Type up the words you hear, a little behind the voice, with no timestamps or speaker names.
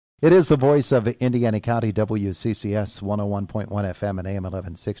It is the voice of Indiana County, WCCS 101.1 FM and AM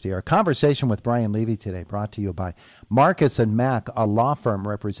 1160. Our conversation with Brian Levy today brought to you by Marcus and Mack, a law firm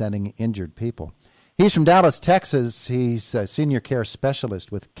representing injured people. He's from Dallas, Texas. He's a senior care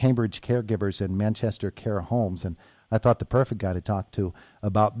specialist with Cambridge Caregivers and Manchester Care Homes. And I thought the perfect guy to talk to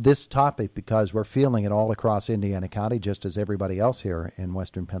about this topic because we're feeling it all across Indiana County, just as everybody else here in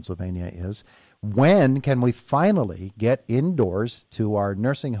Western Pennsylvania is. When can we finally get indoors to our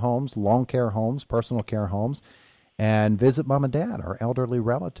nursing homes, long care homes, personal care homes, and visit mom and dad, our elderly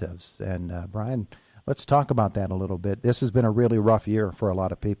relatives? And Brian, let's talk about that a little bit. This has been a really rough year for a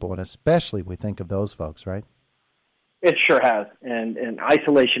lot of people, and especially we think of those folks, right? It sure has, and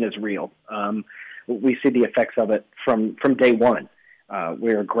isolation is real. We see the effects of it from day one.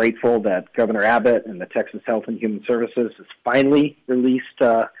 We are grateful that Governor Abbott and the Texas Health and Human Services has finally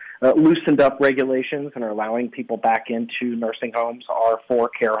loosened up regulations and are allowing people back into nursing homes. Our 4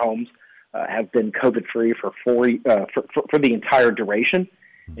 care homes have been COVID-free for the entire duration.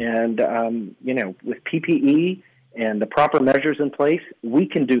 And, with PPE and the proper measures in place, we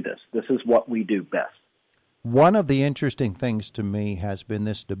can do this. This is what we do best. One of the interesting things to me has been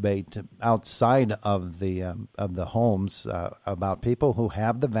this debate outside of the homes about people who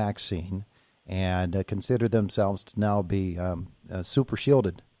have the vaccine and consider themselves to now be super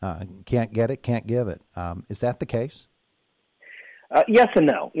shielded. Can't get it, can't give it. Is that the case? Yes and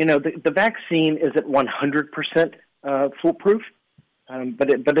no. The vaccine isn't 100% foolproof, but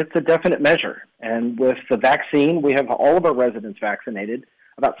it's a definite measure. And with the vaccine, we have all of our residents vaccinated.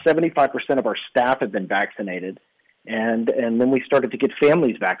 About 75% of our staff have been vaccinated, and then we started to get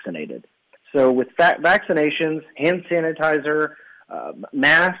families vaccinated. So with vaccinations, hand sanitizer,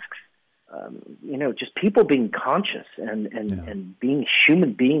 masks, just people being conscious and being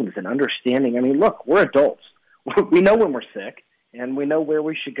human beings and understanding. I mean, look, we're adults. We know when we're sick, and we know where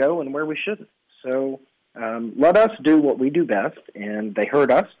we should go and where we shouldn't. So let us do what we do best, and they heard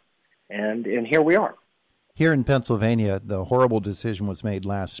us, and here we are. Here in Pennsylvania, the horrible decision was made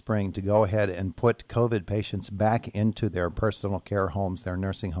last spring to go ahead and put COVID patients back into their personal care homes, their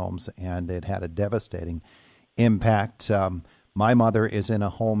nursing homes, and it had a devastating impact. My mother is in a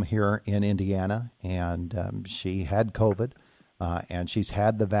home here in Indiana, and she had COVID, and she's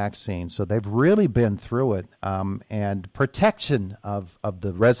had the vaccine. So they've really been through it, and protection of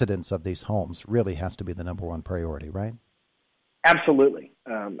the residents of these homes really has to be the number one priority, right? Absolutely.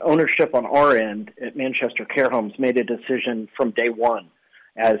 Ownership on our end at Manchester Care Homes made a decision from day one.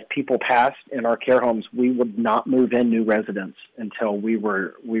 As people passed in our care homes, we would not move in new residents until we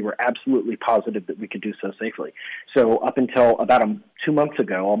were absolutely positive that we could do so safely. So up until about a month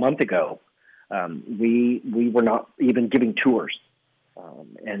ago, we were not even giving tours,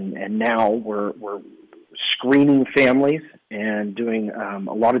 and now we're screening families and doing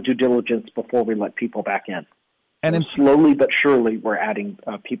a lot of due diligence before we let people back in. And slowly but surely, we're adding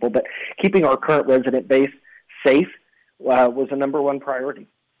people. But keeping our current resident base safe was a number one priority.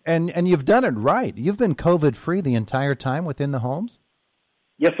 And you've done it right. You've been COVID-free the entire time within the homes?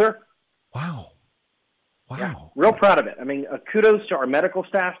 Yes, sir. Wow. Yeah, real proud of it. I mean, kudos to our medical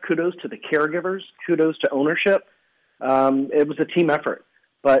staff. Kudos to the caregivers. Kudos to ownership. It was a team effort.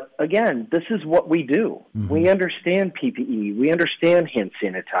 But again, this is what we do. Mm-hmm. We understand PPE. We understand hand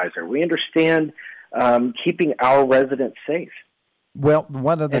sanitizer. We understand keeping our residents safe. Well,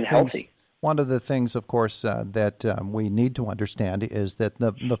 one of the things, of course, that we need to understand is that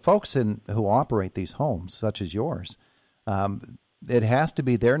the folks who operate these homes, such as yours, it has to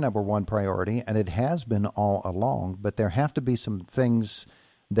be their number one priority, and it has been all along. But there have to be some things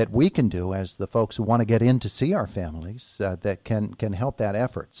that we can do as the folks who want to get in to see our families that can help that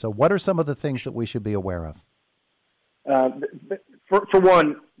effort. So, what are some of the things that we should be aware of? For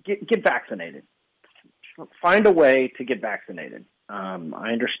one, get vaccinated. Find a way to get vaccinated.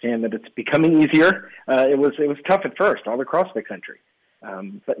 I understand that it's becoming easier. It was tough at first all across the country.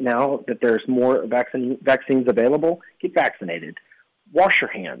 But now that there's more vaccines available, get vaccinated. Wash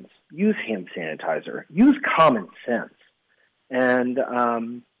your hands. Use hand sanitizer. Use common sense. And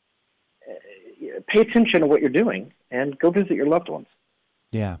pay attention to what you're doing and go visit your loved ones.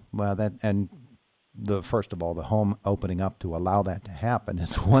 Yeah, well, first of all, the home opening up to allow that to happen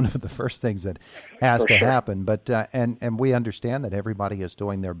is one of the first things that has to happen. But and we understand that everybody is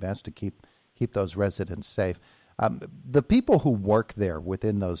doing their best to keep those residents safe. The people who work there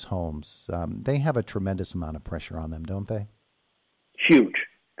within those homes, they have a tremendous amount of pressure on them, don't they? Huge,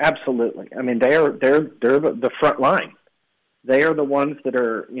 absolutely. I mean, they're the front line. They are the ones that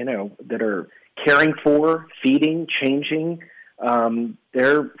are caring for, feeding, changing.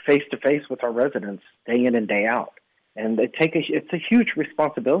 They're face-to-face with our residents day in and day out. and it's a huge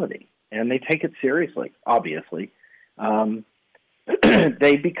responsibility, and they take it seriously. Obviously,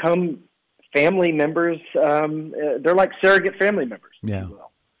 they become family members. They're like surrogate family members, if you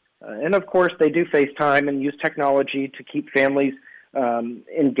will. And of course, they do FaceTime and use technology to keep families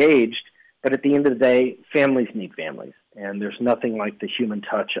engaged. But at the end of the day, families need families. And there's nothing like the human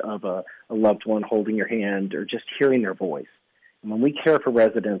touch of a loved one holding your hand or just hearing their voice. And when we care for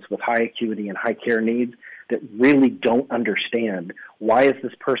residents with high acuity and high care needs that really don't understand why is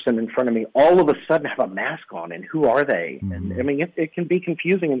this person in front of me all of a sudden have a mask on and who are they? Mm-hmm. And I mean, it can be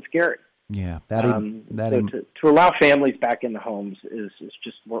confusing and scary. Yeah, to allow families back in the homes is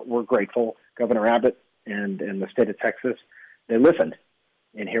just, we're grateful. Governor Abbott and the state of Texas, they listened,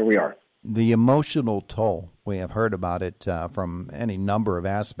 and here we are. The emotional toll, we have heard about it from any number of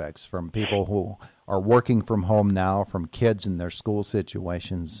aspects, from people who are working from home now, from kids in their school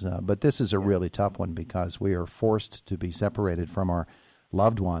situations. But this is a really tough one because we are forced to be separated from our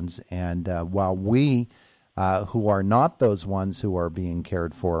loved ones. And while we, who are not those ones who are being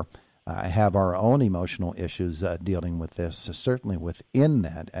cared for, have our own emotional issues dealing with this, certainly within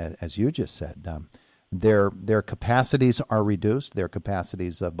that, as you just said, their capacities are reduced. Their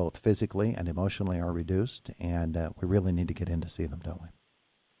capacities both physically and emotionally are reduced, and we really need to get in to see them, don't we?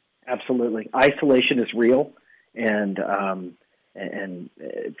 Absolutely. Isolation is real, and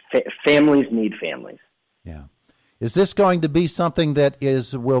families need families. Yeah. Is this going to be something that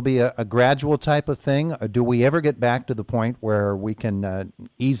will be a gradual type of thing? Or do we ever get back to the point where we can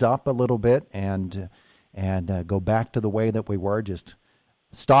ease up a little bit and go back to the way that we were, just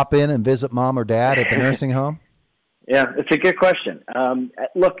stop in and visit mom or dad at the nursing home? Yeah, it's a good question.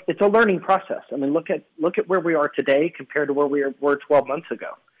 Look, it's a learning process. I mean, look at where we are today compared to where we were 12 months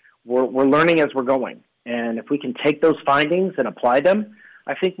ago. We're learning as we're going, and if we can take those findings and apply them,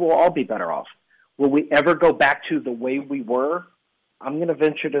 I think we'll all be better off. Will we ever go back to the way we were? I'm going to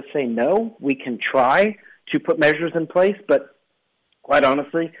venture to say no. We can try to put measures in place, but quite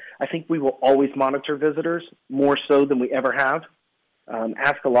honestly, I think we will always monitor visitors more so than we ever have.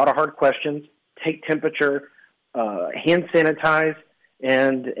 Ask a lot of hard questions, take temperature, hand sanitize,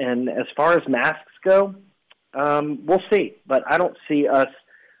 and as far as masks go, we'll see. But I don't see us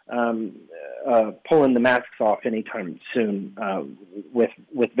pulling the masks off anytime soon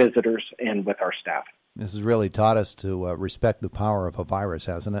with visitors and with our staff. This has really taught us to respect the power of a virus,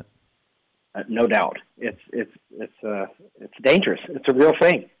 hasn't it? No doubt. It's dangerous. It's a real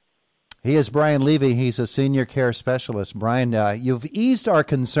thing. He is Brian Levy. He's a senior care specialist. Brian, you've eased our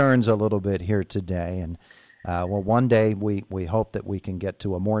concerns a little bit here today, and one day we hope that we can get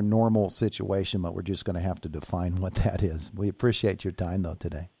to a more normal situation, but we're just going to have to define what that is. We appreciate your time, though,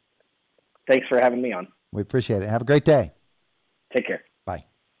 today. Thanks for having me on. We appreciate it. Have a great day. Take care.